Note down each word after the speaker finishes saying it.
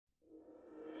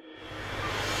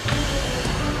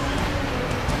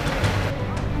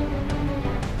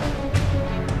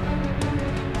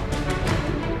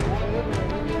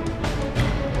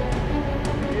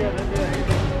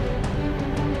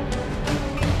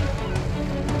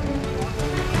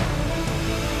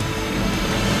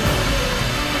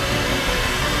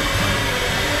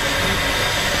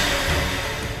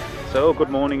Hello,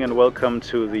 good morning and welcome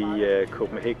to the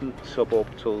Copenhagen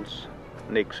Suborbitals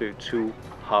Nexø II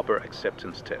Harbour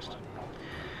Acceptance Test.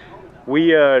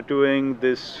 We are doing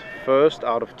this first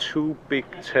out of two big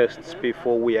tests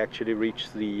before we actually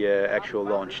reach the actual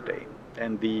launch day.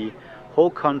 And the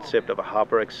whole concept of a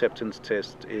Harbour Acceptance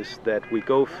Test is that we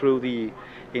go through the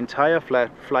entire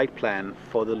flight plan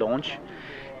for the launch,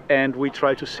 and we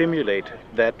try to simulate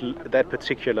that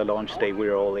particular launch day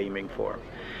we're all aiming for.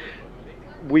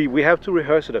 We have to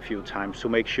rehearse it a few times to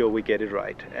make sure we get it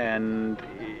right, and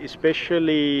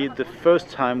especially the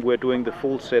first time we're doing the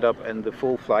full setup and the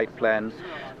full flight plan,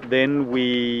 then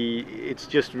it's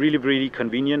just really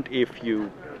convenient if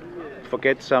you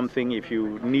forget something, if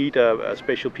you need a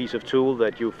special piece of tool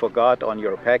that you forgot on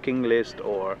your packing list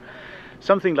or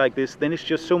something like this, then it's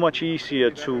just so much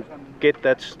easier to get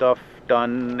that stuff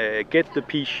done, get the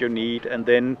piece you need, and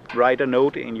then write a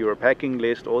note in your packing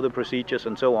list, all the procedures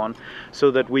and so on, so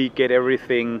that we get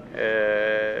everything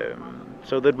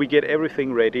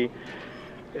ready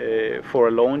for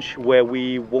a launch where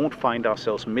we won't find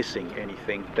ourselves missing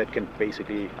anything that can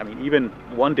basically, I mean, even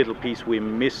one little piece we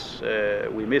missed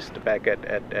back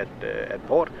at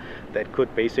port that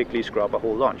could basically scrub a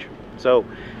whole launch. So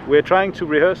we're trying to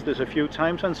rehearse this a few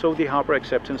times, and so the Harbour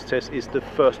Acceptance Test is the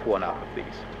first one out of these.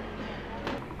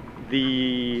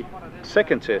 The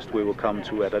second test we will come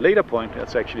to at a later point,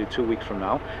 that's actually 2 weeks from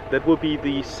now, that will be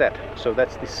the SAT, so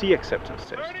that's the Sea Acceptance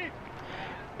Test.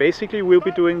 Basically we'll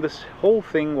be doing this whole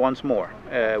thing once more.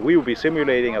 We will be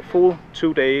simulating a full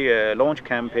 2-day launch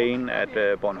campaign at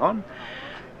Bornholm,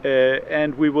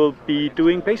 and we will be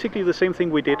doing basically the same thing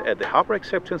we did at the Harbour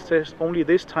Acceptance Test, only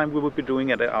this time we will be doing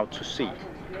it out to sea.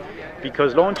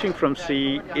 Because launching from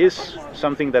sea is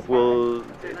something that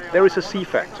there is a sea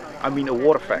factor, I mean a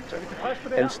water factor,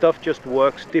 and stuff just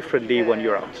works differently when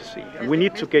you're out to sea. And we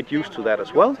need to get used to that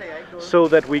as well, so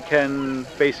that we can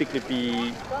basically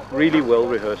be really well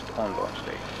rehearsed on launch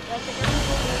day.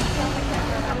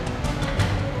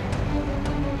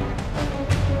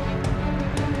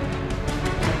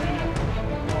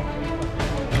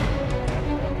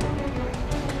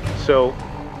 So,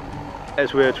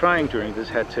 as we're trying during this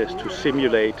head test to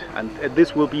simulate, and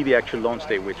this will be the actual launch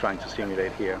day we're trying to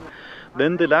simulate here,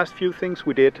 then the last few things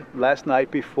we did last night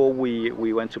before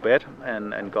we went to bed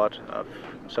and got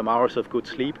some hours of good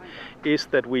sleep is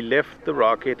that we left the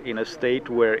rocket in a state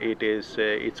where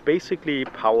it's basically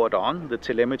powered on. The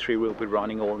telemetry will be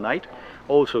running all night,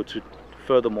 also to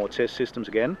furthermore test systems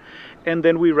again, and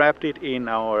then we wrapped it in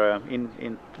our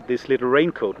in this little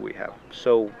raincoat we have.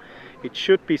 So it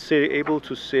should be able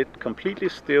to sit completely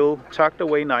still, tucked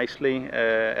away nicely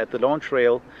at the launch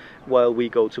rail while we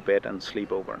go to bed and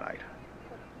sleep overnight.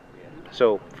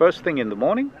 So first thing in the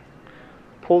morning,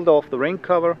 pulled off the rain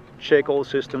cover, check all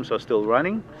systems are still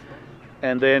running,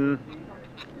 and then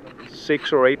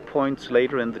 6 or 8 points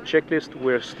later in the checklist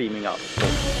we're steaming out.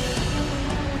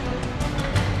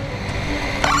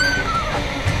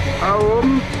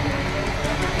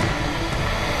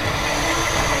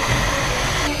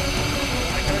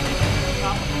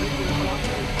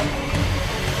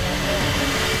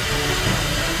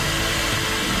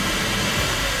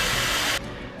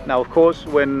 Now, of course,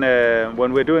 when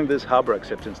we're doing this Harbour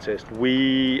Acceptance Test,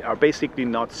 we are basically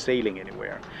not sailing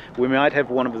anywhere. We might have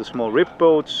one of the small rib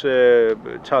boats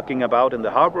tucking about in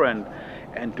the harbour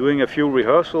and doing a few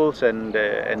rehearsals and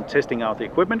testing out the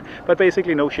equipment, but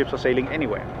basically no ships are sailing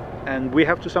anywhere. And we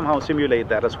have to somehow simulate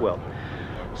that as well.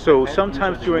 So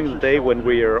sometimes during the day when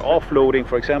we are offloading,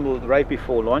 for example, right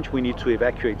before launch, we need to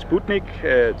evacuate Sputnik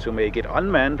to make it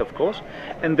unmanned, of course,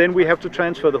 and then we have to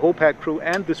transfer the whole pack crew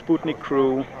and the Sputnik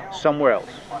crew somewhere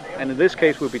else. And in this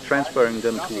case, we'll be transferring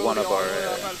them to one of our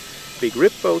big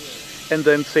rib boats and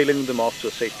then sailing them off to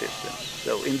a safe distance.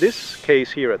 So in this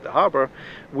case here at the harbour,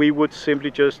 we would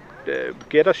simply just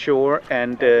get ashore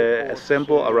and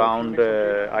assemble around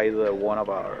either one of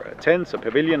our tents, a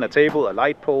pavilion, a table, a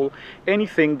light pole,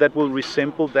 anything that will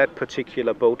resemble that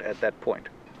particular boat at that point.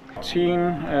 Team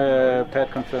pad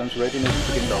confirms readiness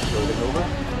to begin offloading, over.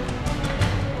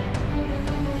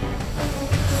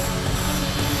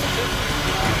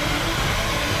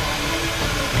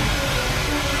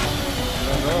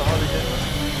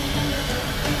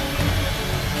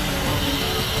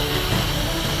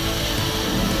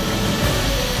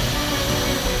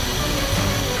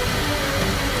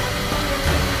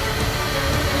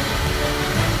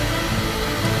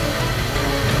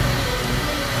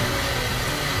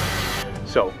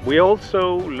 So we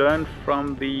also learned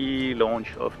from the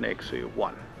launch of Nexø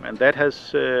I, and that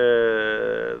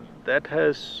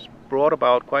has brought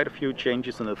about quite a few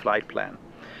changes in the flight plan.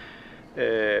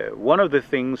 One of the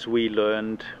things we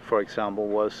learned, for example,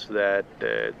 was that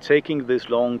taking this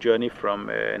long journey from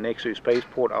Nexø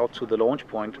spaceport out to the launch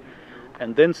point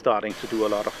and then starting to do a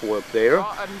lot of work there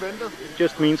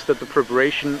just means that the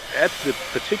preparation at the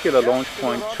particular launch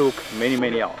point took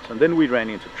many hours, and then we ran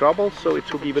into trouble, so it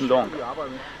took even longer.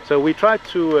 So we tried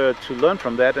to learn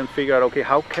from that and figure out, okay,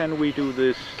 how can we do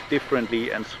this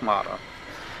differently and smarter?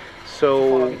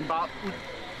 So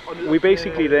we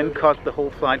basically then cut the whole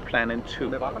flight plan in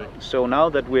two. So now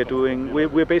that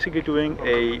we're basically doing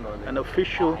an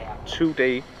official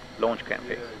 2-day launch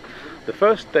campaign. The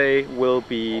first day will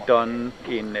be done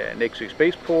in Nexø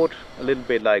spaceport, a little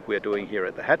bit like we're doing here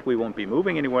at the Hat. We won't be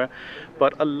moving anywhere,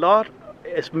 but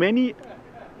as many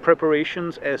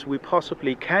preparations as we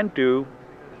possibly can do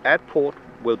at port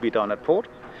will be done at port.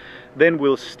 Then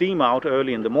we'll steam out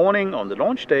early in the morning on the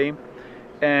launch day,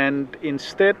 and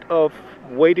instead of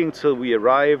waiting till we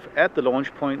arrive at the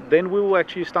launch point, then we will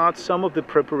actually start some of the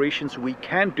preparations we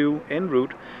can do en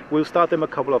route. We'll start them a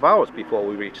couple of hours before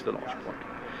we reach the launch point.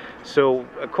 So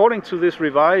according to this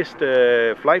revised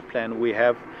flight plan we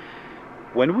have,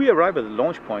 when we arrive at the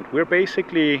launch point, we're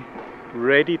basically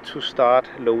ready to start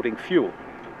loading fuel.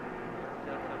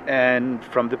 And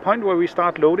from the point where we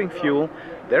start loading fuel,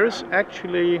 there is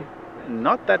actually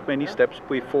not that many steps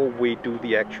before we do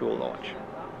the actual launch.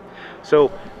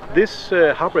 So this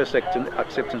Harbour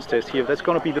Acceptance Test here, that's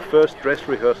going to be the first dress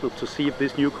rehearsal to see if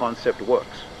this new concept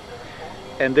works.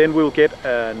 And then we'll get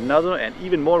another and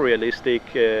even more realistic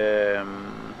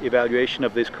evaluation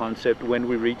of this concept when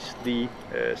we reach the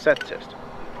SAT test,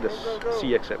 the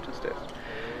Sea Acceptance Test.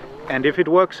 And if it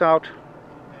works out,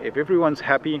 if everyone's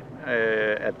happy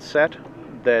at SAT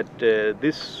that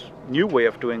this new way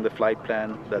of doing the flight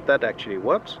plan, that actually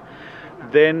works,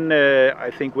 then I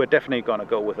think we're definitely going to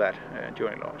go with that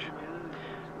during launch.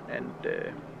 And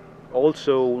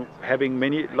also having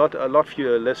a lot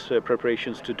less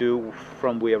preparations to do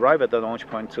from we arrive at the launch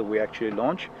point till we actually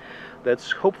launch.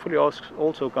 That's hopefully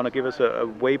also going to give us a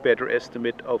way better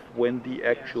estimate of when the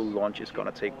actual launch is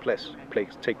going to take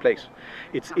place.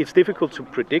 It's difficult to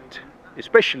predict,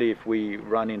 especially if we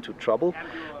run into trouble,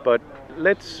 but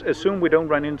let's assume we don't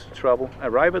run into trouble,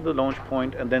 arrive at the launch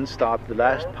point and then start the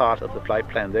last part of the flight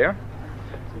plan there.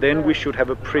 Then we should have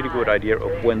a pretty good idea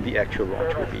of when the actual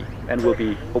launch will be, and we'll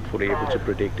be hopefully able to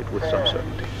predict it with some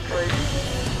certainty. 3,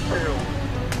 2,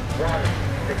 1,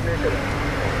 ignition.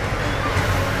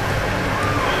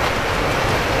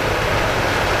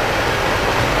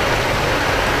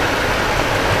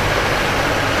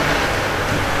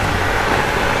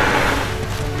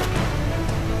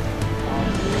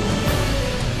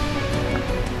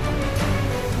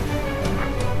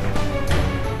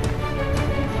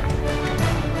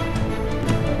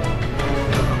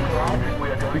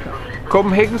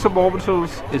 Copenhagen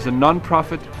Suborbitals is a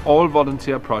non-profit,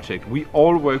 all-volunteer project. We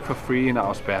all work for free in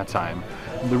our spare time.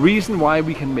 And the reason why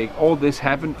we can make all this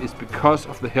happen is because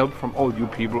of the help from all you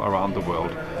people around the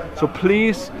world. So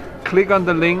please click on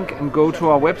the link and go to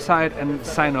our website and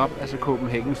sign up as a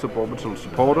Copenhagen Suborbitals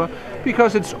supporter,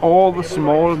 because it's all the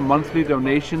small monthly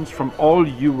donations from all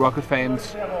you rocket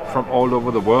fans from all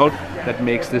over the world that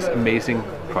makes this amazing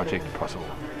project possible.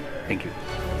 Thank you.